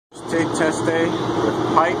TIG test day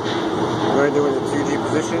with pipe. I'm going to do it in the 2G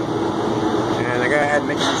position, and I got to add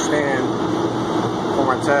make a new stand for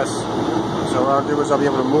my test. So what I'll do is I'll be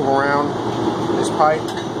able to move around this pipe,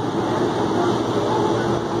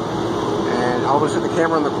 and I'll just set the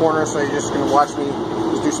camera in the corner so you're just going to watch me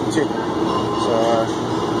just do some TIG. So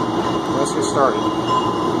let's get started.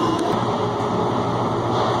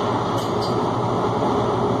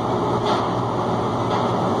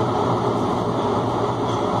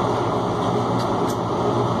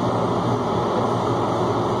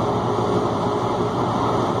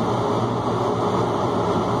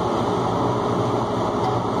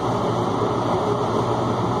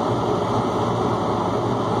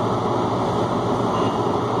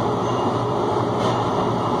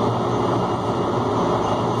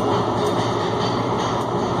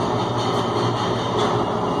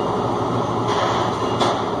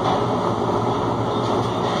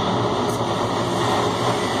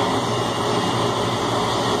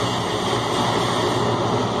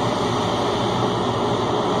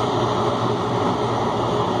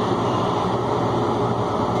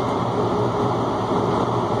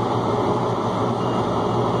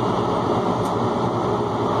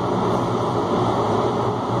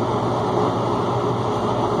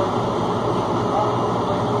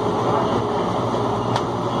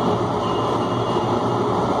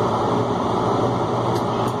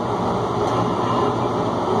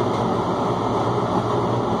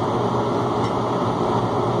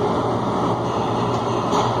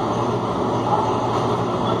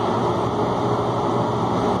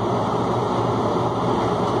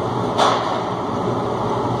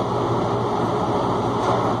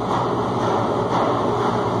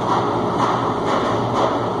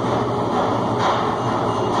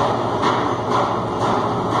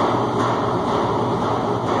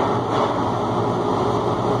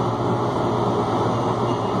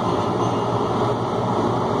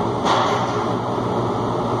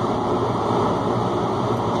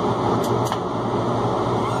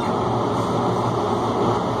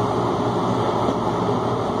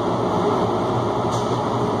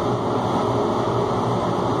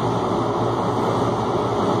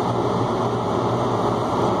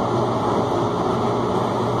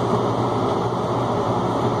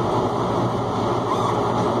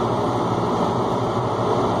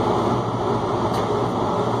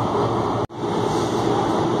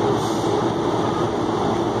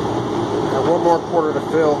 One more quarter to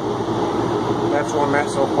fill. That's where I'm at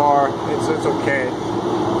so far. It's okay.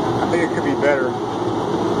 I think it could be better.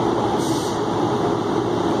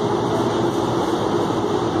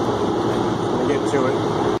 Let me get to it.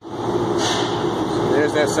 So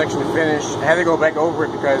there's that section to finish. I had to go back over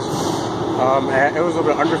it because it was a little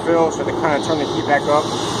bit underfilled, so I had to kind of turn the key back up.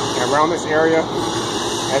 And around this area,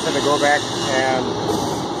 I just had to go back and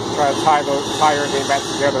try to tie everything back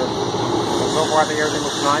together. And so far, I think everything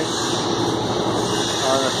looks nice.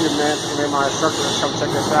 In a few minutes, and then my instructor will come check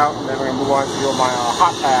this out, and then we're going to move on to do my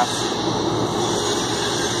hot pass.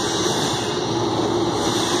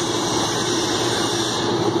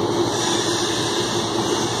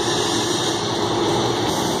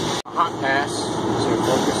 Hot pass, so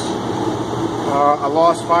focus. I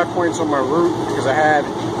lost 5 points on my route because I had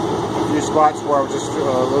a few spots where I was just a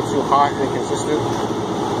little too hot and inconsistent.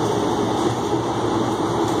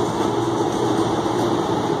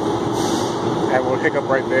 That will hiccup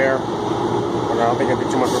right there, but I don't think it'll be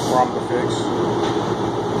too much of a problem to fix.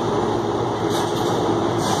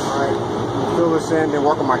 Alright, fill this in, then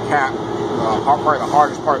work on my cap. Probably the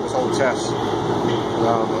hardest part of this whole test.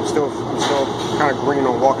 I'm still kind of green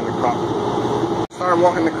on walking the cup. Started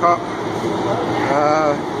walking the cup.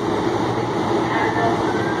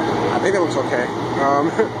 I think it looks okay. I'm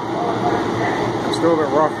still a bit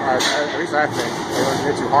rough, at least I think. I don't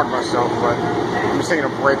get too hard on myself, but I'm just taking a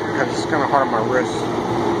break because it's kind of hard on my wrist.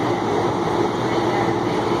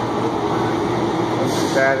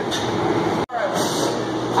 Let's add it.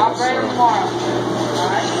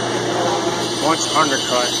 Once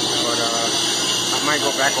undercut, but I might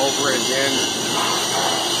go back over it again.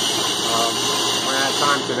 We're out of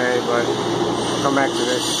time today, but I'll come back to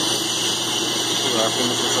this to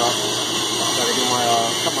finish this up. Try to get my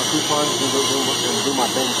cut my coupons and do my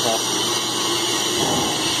bend stuff.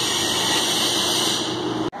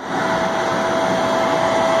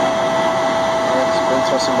 Alright, just been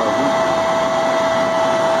testing my route.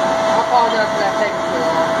 I apologize for that taking too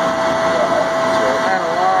long. I had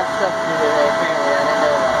a lot of stuff to do today, apparently. I didn't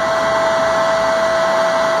know that.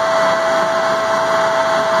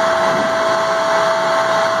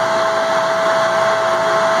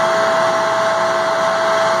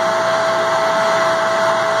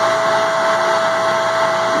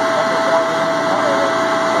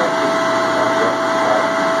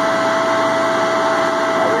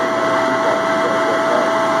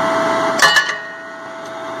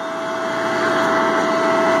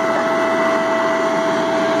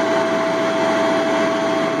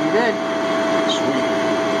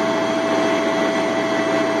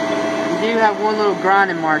 have one little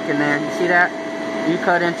grinding mark in there. You see that? You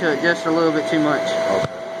cut into it just a little bit too much. Okay.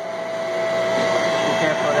 Be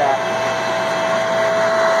careful of that.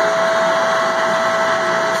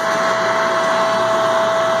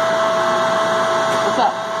 What's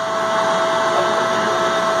up?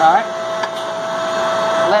 Alright.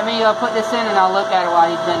 Let me put this in and I'll look at it while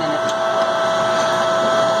he's bending it.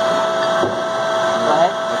 Go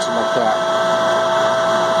ahead. That's in my cap.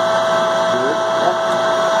 Good? Yep.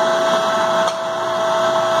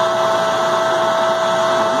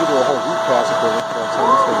 You do a whole recast of it by the time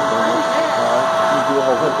this thing is done. You do a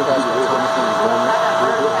whole recast by the time this thing is done.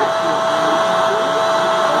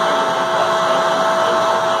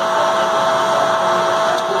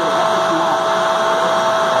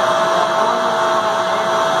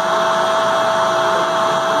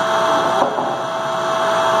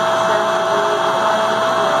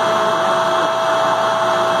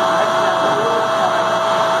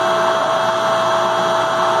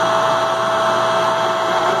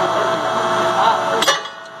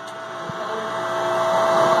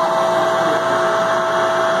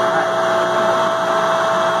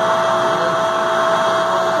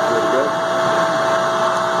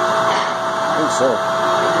 So.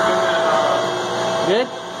 Good?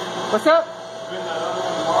 What's up?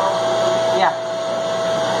 Yeah.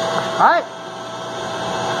 Alright.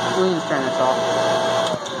 We'll just turn this off.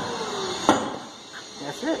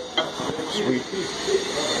 That's it. Sweet.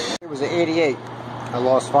 It was an 88. I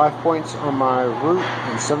lost 5 points on my root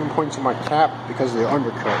and 7 points on my cap because of the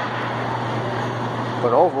undercut.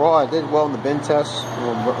 But overall, I did well in the bend test.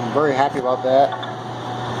 I'm very happy about that.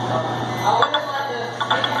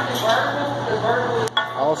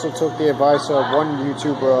 I also took the advice of one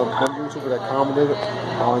YouTuber that commented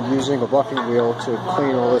on using a buffing wheel to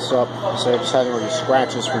clean all this up instead of just having all these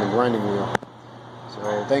scratches from the grinding wheel.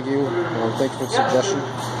 So thank you. Thank you for the suggestion.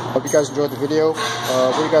 Hope you guys enjoyed the video.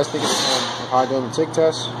 What do you guys think of how I done the TIG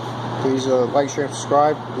test? Please like, share, and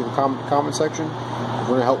subscribe. Leave a comment section. If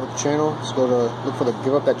you want to help with the channel, just go to look for the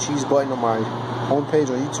give up that cheese button on my homepage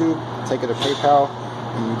on YouTube. Take it to PayPal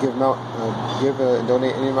and you give them out, and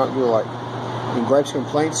donate any amount you like. Any gripes,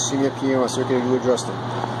 complaints, see me up here on my circuit to address them.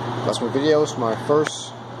 That's my videos. My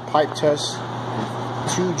first pipe test,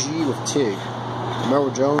 2G with TIG.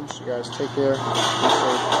 Remember Jones. You guys take care. Be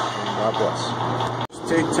safe, and God bless.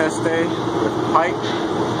 TIG test day with pipe.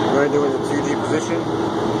 I'm going to do it in the 2G position,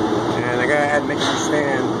 and I gotta add make some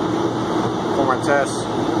stand for my test.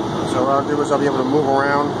 So what I'll do is I'll be able to move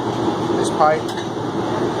around this pipe.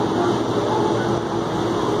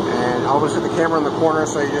 And I'll just set the camera in the corner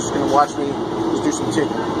so you're just going to watch me just do some TIG.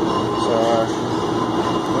 So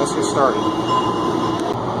let's get started.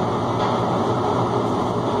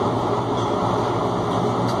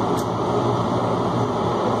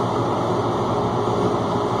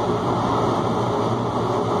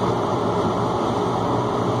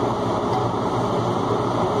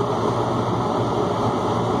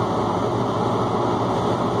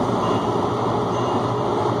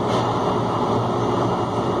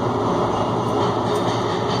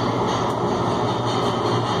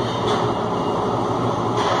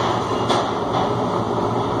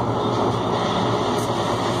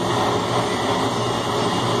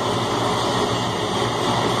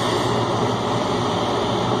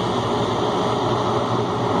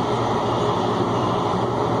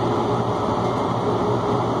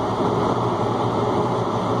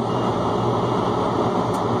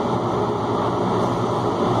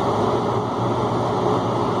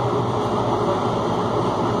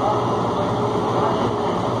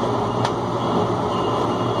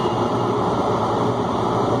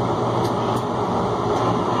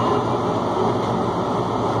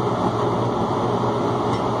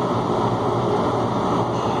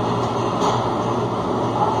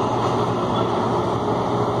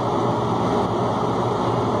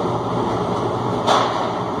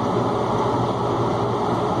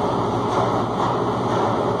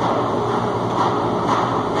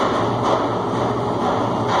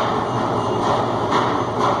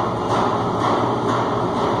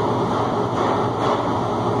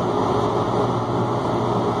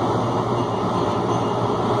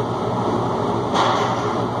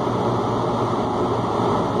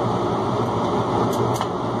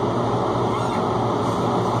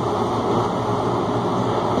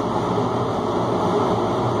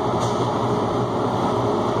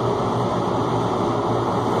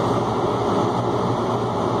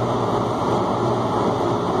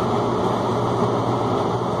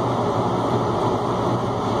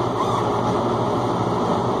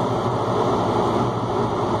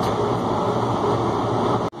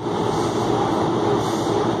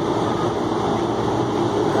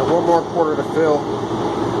 quarter to fill.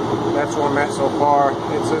 That's where I'm at so far.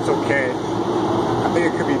 It's okay. I think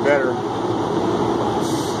it could be better.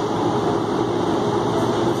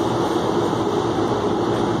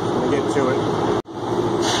 Let me get to it.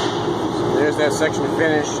 So there's that section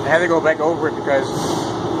finished. I had to go back over it because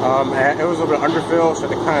it was a little bit underfilled, so I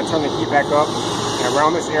had to kind of turn the heat back up. And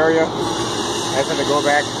around this area, I just had to go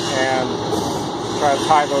back and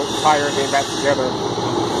try to tie everything back together.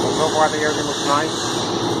 So far, I think everything looks nice.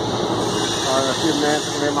 In a few minutes,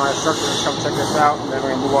 I'm going to get my instructors to come check this out, and then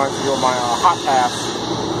we're going to move on to do my hot pass.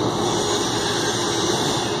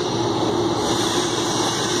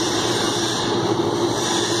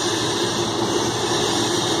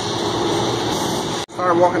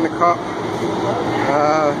 Started walking the cup.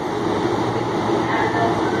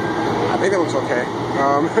 I think it looks okay.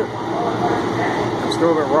 It's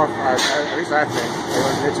still a bit rough, at least I think. I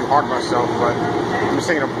don't get too hard on myself, but I'm just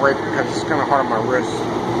taking a break because it's kind of hard on my wrist.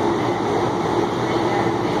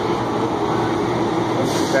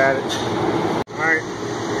 At it. Alright,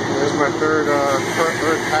 there's my third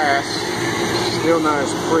pass. Still not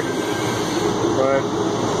as pretty, but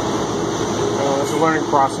it's a learning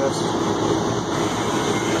process.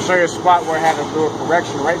 I'll show you a spot where I had to do a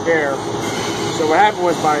correction right there. So what happened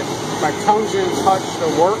was my tungsten touched the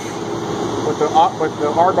work, but the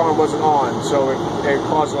argon wasn't on, so it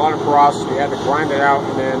caused a lot of porosity. I had to grind it out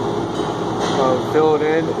and then fill it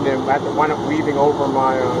in, and then I had to wind up weaving over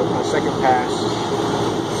my second pass.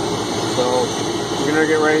 So I'm going to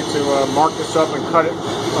get ready to mark this up and cut it,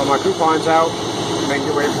 my coupons out, and then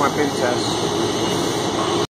get ready for my pin test.